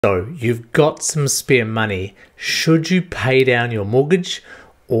So you've got some spare money. Should you pay down your mortgage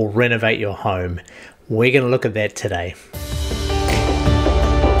or renovate your home? We're going to look at that today.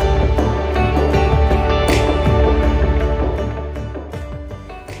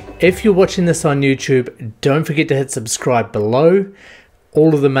 If you're watching this on YouTube, don't forget to hit subscribe below.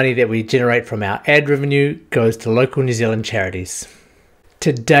 All of the money that we generate from our ad revenue goes to local New Zealand charities.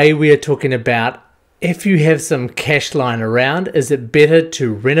 Today we are talking about, if you have some cash lying around, is it better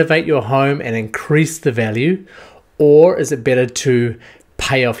to renovate your home and increase the value, or is it better to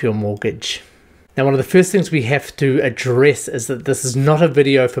pay off your mortgage? Now, one of the first things we have to address is that this is not a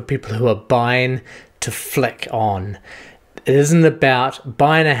video for people who are buying to flick on. It isn't about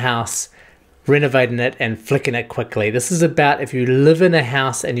buying a house, renovating it and flicking it quickly. This is about if you live in a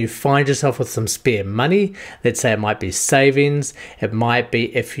house and you find yourself with some spare money. Let's say it might be savings. It might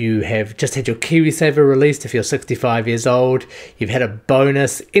be if you have just had your KiwiSaver released, if you're 65 years old, you've had a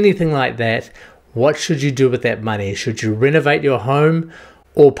bonus, anything like that. What should you do with that money? Should you renovate your home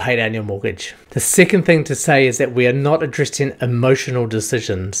or pay down your mortgage? The second thing to say is that we are not addressing emotional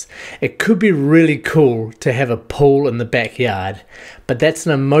decisions. It could be really cool to have a pool in the backyard, but that's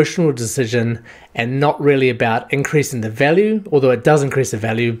an emotional decision and not really about increasing the value, although it does increase the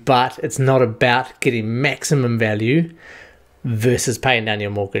value, but it's not about getting maximum value versus paying down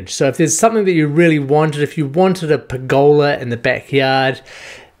your mortgage. So if there's something that you really wanted, if you wanted a pergola in the backyard,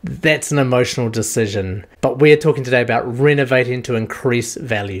 that's an emotional decision. But we're talking today about renovating to increase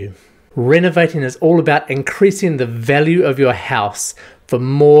value. Renovating is all about increasing the value of your house for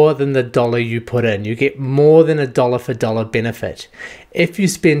more than the dollar you put in. You get more than a dollar for dollar benefit. If you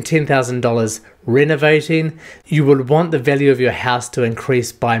spend $10,000 renovating, you would want the value of your house to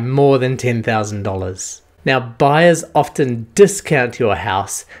increase by more than $10,000. Now, buyers often discount your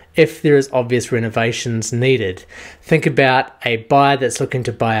house if there is obvious renovations needed. Think about a buyer that's looking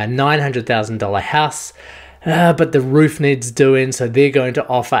to buy a $900,000 house, but the roof needs doing, so they're going to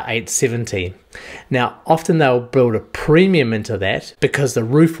offer $870,000. Now, often they'll build a premium into that because the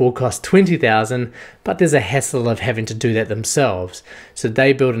roof will cost $20,000, but there's a hassle of having to do that themselves. So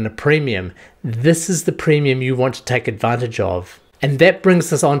they build in a premium. This is the premium you want to take advantage of. And that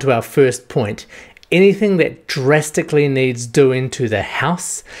brings us on to our first point. Anything that drastically needs doing to the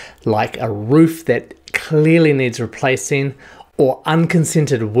house, like a roof that clearly needs replacing, or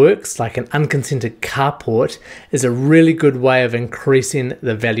unconsented works like an unconsented carport, is a really good way of increasing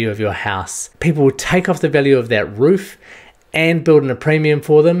the value of your house. People will take off the value of that roof and build in a premium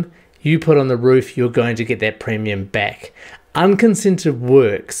for them. You put on the roof, you're going to get that premium back. Unconsented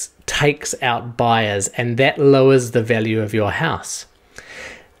works takes out buyers, and that lowers the value of your house.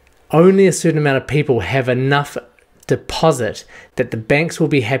 Only a certain amount of people have enough deposit that the banks will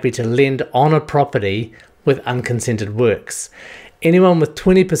be happy to lend on a property with unconsented works. Anyone with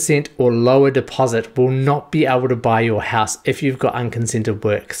 20% or lower deposit will not be able to buy your house if you've got unconsented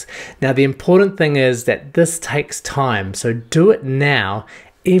works. Now, the important thing is that this takes time, so do it now.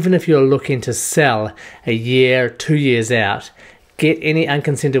 Even if you're looking to sell a year, 2 years out, get any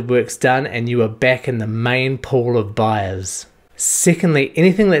unconsented works done and you are back in the main pool of buyers. Secondly,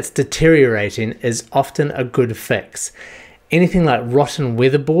 anything that's deteriorating is often a good fix. Anything like rotten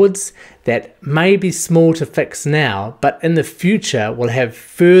weatherboards that may be small to fix now, but in the future will have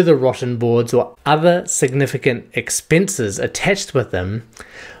further rotten boards or other significant expenses attached with them,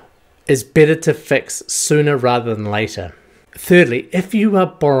 is better to fix sooner rather than later. Thirdly, if you are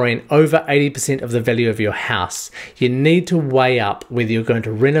borrowing over 80% of the value of your house, you need to weigh up whether you're going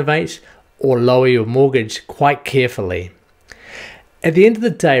to renovate or lower your mortgage quite carefully. At the end of the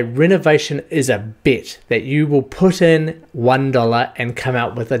day, renovation is a bet that you will put in $1 and come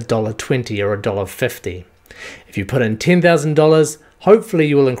out with $1.20 or $1.50. If you put in $10,000, hopefully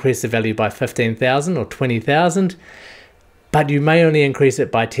you will increase the value by $15,000 or $20,000, but you may only increase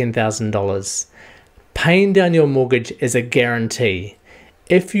it by $10,000. Paying down your mortgage is a guarantee.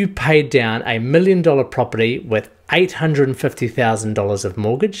 If you pay down a $1 million property with $850,000 of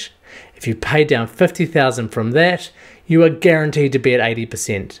mortgage, if you pay down $50,000 from that, you are guaranteed to be at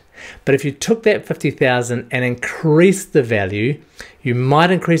 80%. But if you took that $50,000 and increased the value, you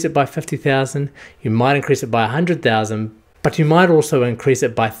might increase it by $50,000, you might increase it by $100,000, but you might also increase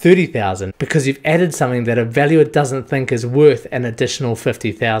it by $30,000 because you've added something that a valuer doesn't think is worth an additional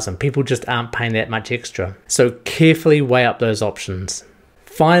 $50,000. People just aren't paying that much extra. So carefully weigh up those options.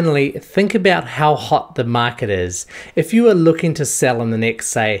 Finally, think about how hot the market is. If you are looking to sell in the next,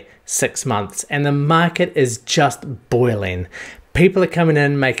 say, 6 months and the market is just boiling, people are coming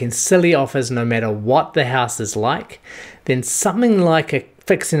in making silly offers no matter what the house is like, then something like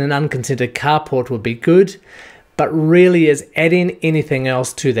fixing an unconsented carport would be good. but really is adding anything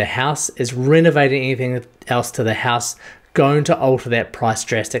else to the house, is renovating anything else to the house going to alter that price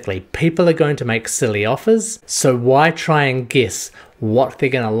drastically? People are going to make silly offers, so why try and guess what they're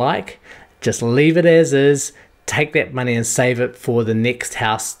going to like? Just leave it as is, take that money and save it for the next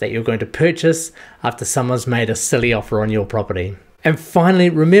house that you're going to purchase after someone's made a silly offer on your property. And finally,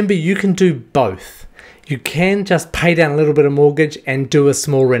 remember you can do both. You can just pay down a little bit of mortgage and do a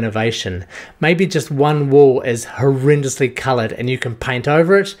small renovation. Maybe just one wall is horrendously colored and you can paint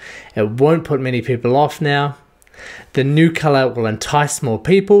over it. It won't put many people off now. The new color will entice more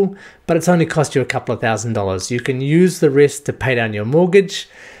people, but it's only cost you a couple of $1,000s. You can use the rest to pay down your mortgage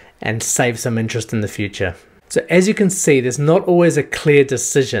and save some interest in the future. So as you can see, there's not always a clear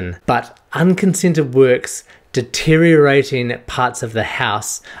decision, but unconsented works, deteriorating parts of the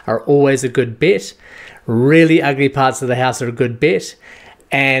house are always a good bet. Really ugly parts of the house are a good bet.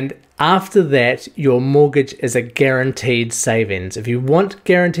 And after that, your mortgage is a guaranteed savings. If you want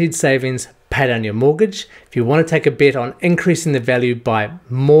guaranteed savings, pay down your mortgage. If you want to take a bet on increasing the value by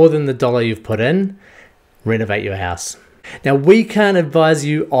more than the dollar you've put in, renovate your house. Now, we can't advise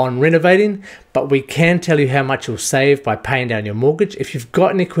you on renovating, but we can tell you how much you'll save by paying down your mortgage. If you've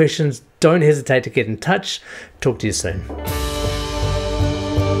got any questions, don't hesitate to get in touch. Talk to you soon.